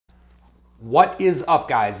What is up,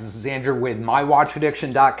 guys? This is Andrew with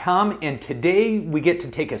mywatchaddiction.com, and today we get to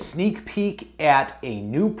take a sneak peek at a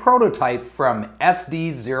new prototype from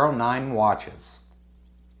SD-09 watches.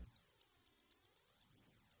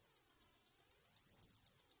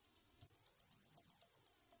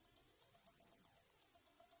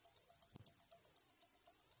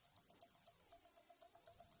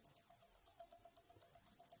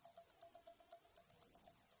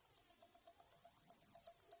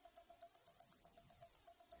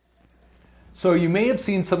 So you may have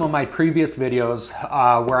seen some of my previous videos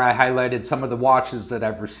where I highlighted some of the watches that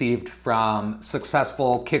I've received from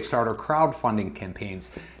successful Kickstarter crowdfunding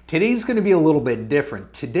campaigns. Today's going to be a little bit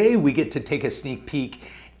different. Today we get to take a sneak peek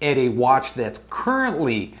at a watch that's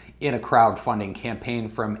currently in a crowdfunding campaign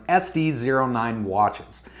from SD-09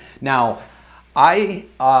 watches. Now, I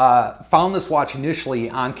found this watch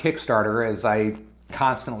initially on Kickstarter as I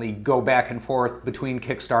constantly go back and forth between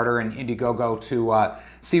Kickstarter and Indiegogo to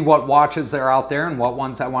see what watches are out there and what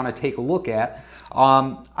ones I want to take a look at.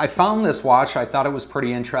 I found this watch, I thought it was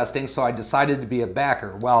pretty interesting, so I decided to be a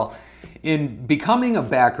backer. Well, in becoming a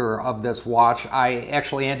backer of this watch, I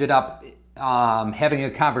actually ended up having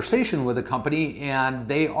a conversation with a company, and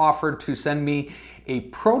they offered to send me a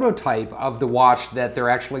prototype of the watch that they're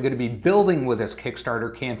actually going to be building with this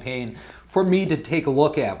Kickstarter campaign for me to take a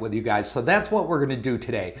look at with you guys. So that's what we're going to do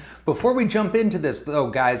today. Before we jump into this though,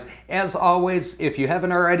 guys, as always, if you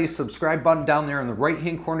haven't already, subscribe button down there in the right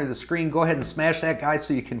hand corner of the screen, go ahead and smash that, guys,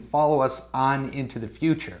 so you can follow us on into the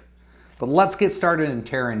future. But let's get started and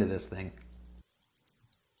tear into this thing.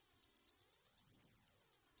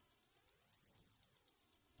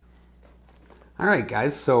 All right,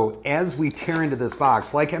 guys, so as we tear into this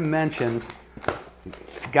box, like I mentioned,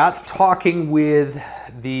 got talking with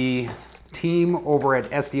the team over at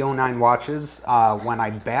SD-09 Watches when I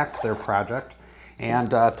backed their project, and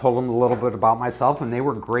told them a little bit about myself, and they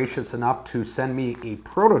were gracious enough to send me a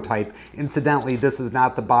prototype. Incidentally, this is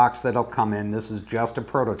not the box that'll come in. This is just a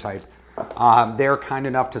prototype. They're kind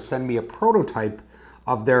enough to send me a prototype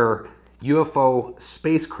of their UFO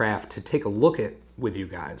spacecraft to take a look at with you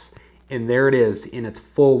guys. And there it is in its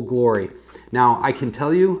full glory. Now, I can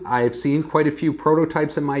tell you, I've seen quite a few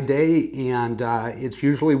prototypes in my day, and it's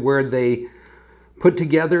usually where they put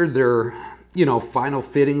together their, final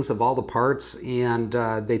fittings of all the parts, and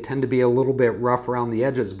they tend to be a little bit rough around the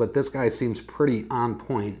edges, but this guy seems pretty on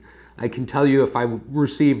point. I can tell you, if I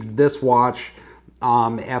received this watch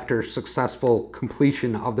after successful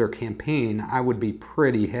completion of their campaign, I would be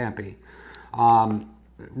pretty happy.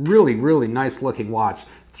 Really, really nice looking watch.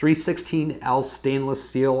 316L stainless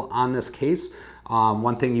steel on this case.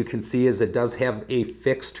 One thing you can see is it does have a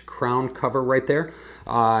fixed crown cover right there.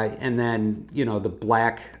 And then, the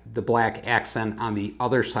black accent on the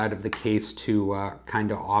other side of the case to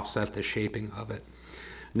kind of offset the shaping of it.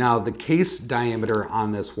 Now, the case diameter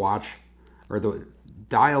on this watch, or the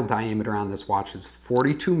dial diameter on this watch, is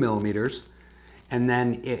 42 millimeters. And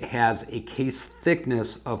then it has a case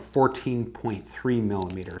thickness of 14.3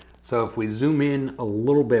 millimeter. So if we zoom in a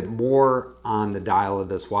little bit more on the dial of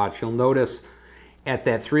this watch, you'll notice at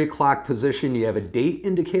that 3 o'clock position, you have a date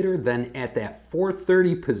indicator. Then at that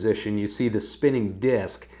 4:30 position, you see the spinning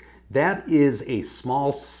disc. That is a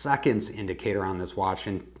small seconds indicator on this watch.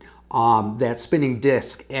 And that spinning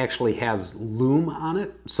disc actually has lume on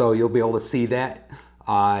it. So you'll be able to see that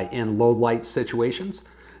in low light situations.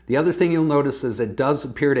 The other thing you'll notice is it does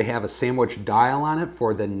appear to have a sandwich dial on it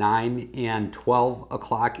for the 9 and 12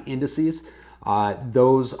 o'clock indices.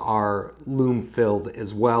 Those are lume filled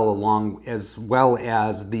as well,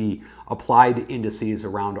 as the applied indices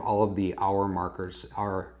around all of the hour markers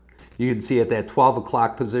are. You can see at that 12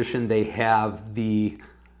 o'clock position, they have the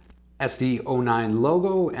SD-09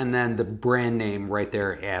 logo and then the brand name right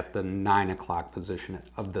there at the 9 o'clock position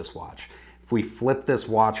of this watch. If we flip this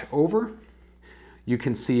watch over, you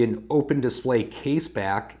can see an open display case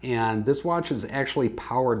back, and this watch is actually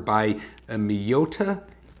powered by a Miyota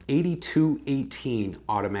 8218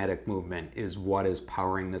 automatic movement is what is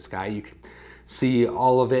powering this guy. You can see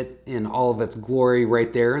all of it in all of its glory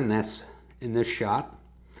right there, and that's in this shot.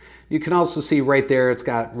 You can also see right there, it's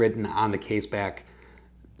got written on the case back,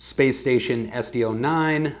 Space Station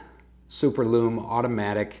SD-09, Super Lume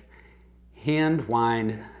Automatic, Hand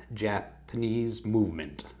Wind Japanese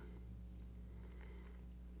Movement.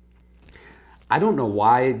 I don't know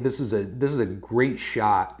why this is a great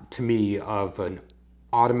shot to me of an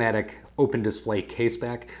automatic open display case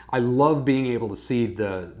back. I love being able to see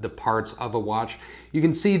the parts of a watch. You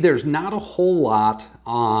can see there's not a whole lot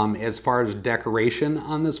as far as decoration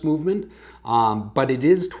on this movement, but it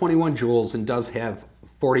is 21 joules and does have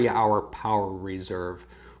 40-hour power reserve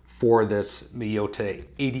for this Miyota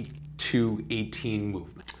 8218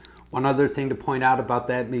 movement. One other thing to point out about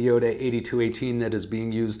that Miyota 8218 that is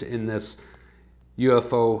being used in this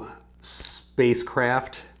UFO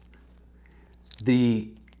spacecraft, the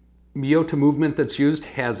Miyota movement that's used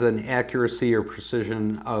has an accuracy or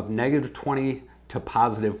precision of -20 to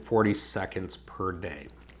 +40 seconds per day.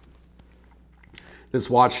 This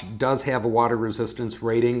watch does have a water resistance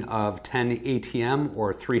rating of 10 ATM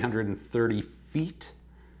or 330 feet.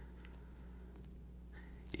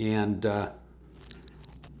 And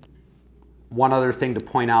one other thing to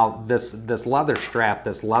point out, this leather strap,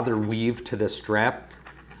 this leather weave to this strap,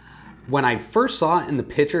 when I first saw it in the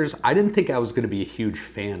pictures, I didn't think I was going to be a huge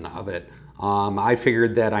fan of it. I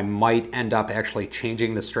figured that I might end up actually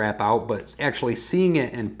changing the strap out, but actually seeing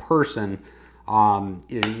it in person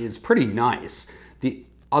is pretty nice. The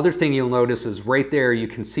other thing you'll notice is right there, you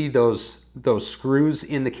can see those screws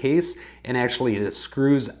in the case, and actually the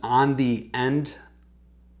screws on the end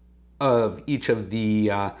of each of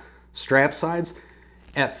the strap sides.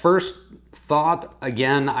 At first thought,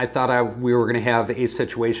 again, I thought we were going to have a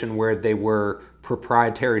situation where they were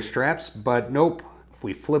proprietary straps, but nope. If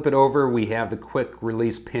we flip it over, we have the quick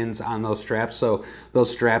release pins on those straps, so those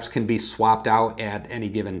straps can be swapped out at any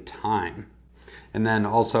given time. And then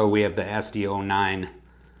also we have the SD-09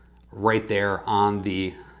 right there on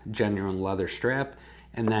the genuine leather strap.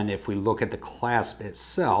 And then if we look at the clasp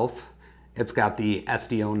itself, it's got the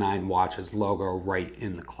SD-09 watches logo right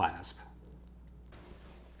in the clasp.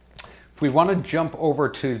 If we want to jump over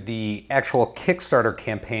to the actual Kickstarter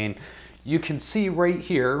campaign, you can see right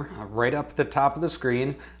here, right up at the top of the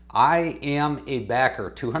screen, I am a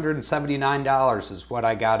backer. $279 is what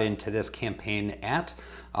I got into this campaign at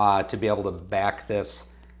to be able to back this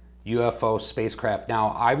UFO spacecraft. Now,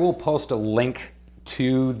 I will post a link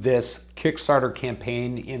to this Kickstarter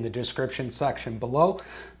campaign in the description section below,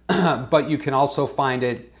 but you can also find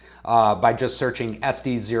it by just searching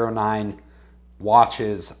SD-09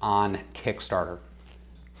 watches on Kickstarter.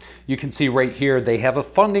 You can see right here they have a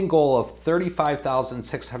funding goal of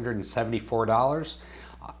 $35,674.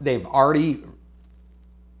 They've already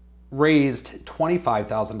raised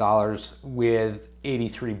 $25,000 with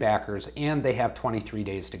 83 backers, and they have 23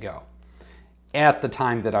 days to go at the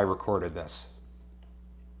time that I recorded this.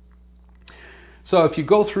 So if you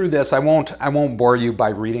go through this, I won't bore you by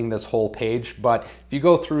reading this whole page, but if you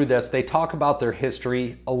go through this, they talk about their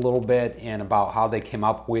history a little bit and about how they came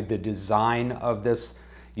up with the design of this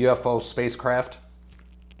UFO spacecraft,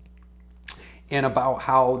 and about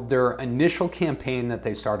how their initial campaign that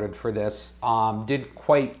they started for this didn't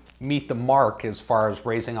quite meet the mark as far as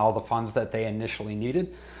raising all the funds that they initially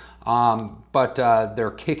needed. But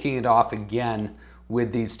they're kicking it off again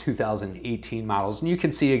with these 2018 models. And you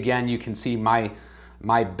can see, again, you can see me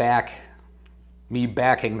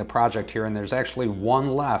backing the project here, and there's actually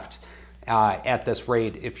one left at this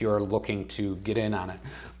rate if you're looking to get in on it.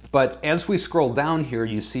 But as we scroll down here,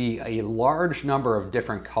 you see a large number of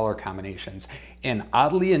different color combinations. And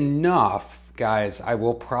oddly enough, guys, I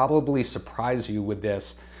will probably surprise you with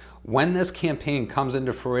this. When this campaign comes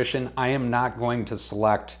into fruition, I am not going to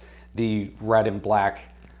select the red and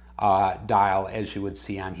black dial as you would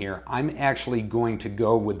see on here. I'm actually going to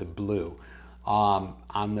go with the blue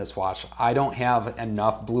on this watch. I don't have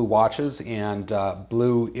enough blue watches, and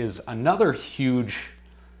blue is another huge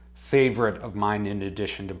favorite of mine in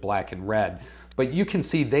addition to black and red. But you can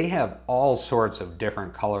see they have all sorts of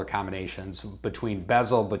different color combinations between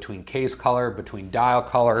bezel, between case color, between dial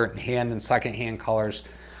color, hand and second hand colors.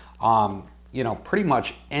 You know, pretty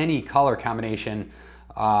much any color combination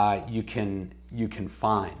you can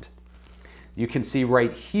find. You can see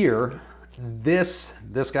right here, this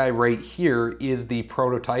guy right here is the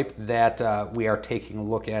prototype that we are taking a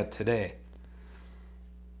look at today.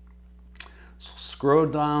 So scroll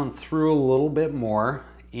down through a little bit more,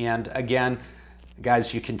 and again,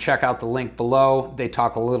 guys, you can check out the link below. They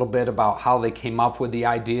talk a little bit about how they came up with the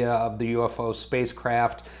idea of the UFO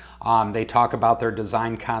spacecraft. They talk about their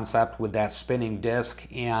design concept with that spinning disc,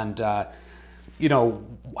 and you know,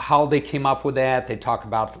 how they came up with that. They talk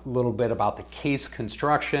about a little bit about the case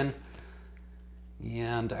construction.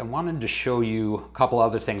 And I wanted to show you a couple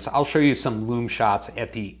other things. I'll show you some loom shots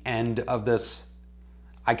at the end of this.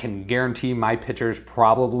 I can guarantee my pictures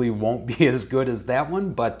probably won't be as good as that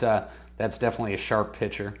one, but that's definitely a sharp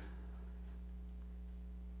picture.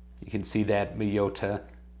 You can see that Miyota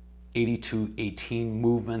 8218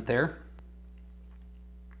 movement there.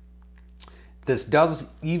 This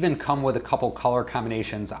does even come with a couple color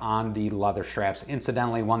combinations on the leather straps.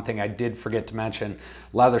 Incidentally, one thing I did forget to mention,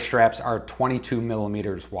 leather straps are 22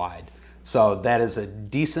 millimeters wide. So that is a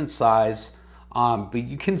decent size. But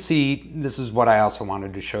you can see, this is what I also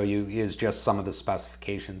wanted to show you, is just some of the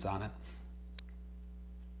specifications on it.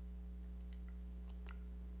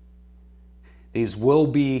 These will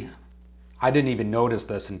be, I didn't even notice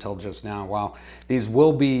this until just now, wow. These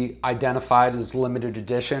will be identified as limited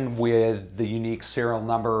edition with the unique serial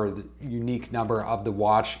number or the unique number of the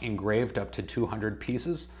watch engraved, up to 200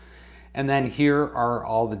 pieces. And then here are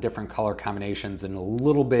all the different color combinations in a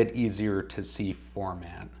little bit easier to see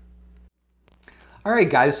format. All right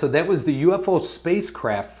guys, so that was the UFO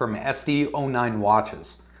Spacecraft from SD-09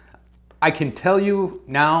 watches. I can tell you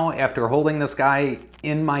now, after holding this guy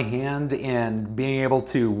in my hand and being able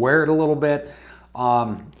to wear it a little bit,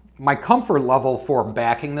 my comfort level for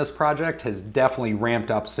backing this project has definitely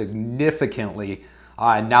ramped up significantly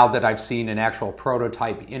now that I've seen an actual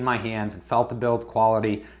prototype in my hands and felt the build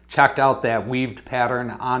quality, checked out that weaved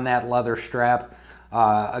pattern on that leather strap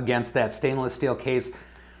against that stainless steel case.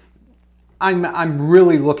 I'm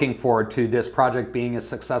really looking forward to this project being a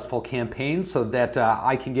successful campaign so that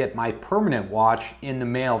I can get my permanent watch in the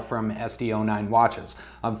mail from SD-09 watches.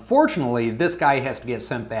 Unfortunately, this guy has to get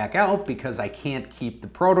sent back out because I can't keep the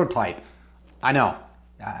prototype. I know.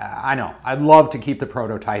 I'd love to keep the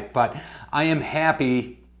prototype, but I am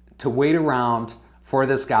happy to wait around for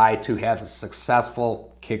this guy to have a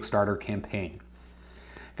successful Kickstarter campaign.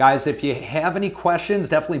 Guys, if you have any questions,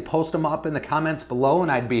 definitely post them up in the comments below and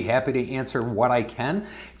I'd be happy to answer what I can.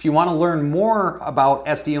 If you want to learn more about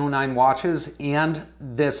SD-09 watches and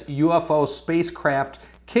this UFO Spacecraft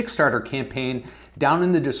Kickstarter campaign, down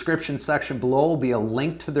in the description section below will be a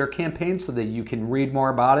link to their campaign so that you can read more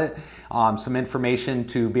about it, some information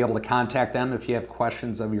to be able to contact them if you have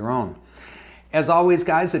questions of your own. As always,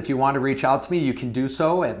 guys, if you want to reach out to me, you can do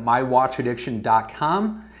so at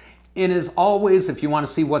mywatchaddiction.com. And as always, if you want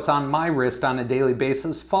to see what's on my wrist on a daily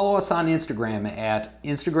basis, follow us on Instagram at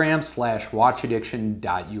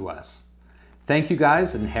Instagram/watchaddiction.us. Thank you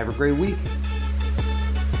guys and have a great week.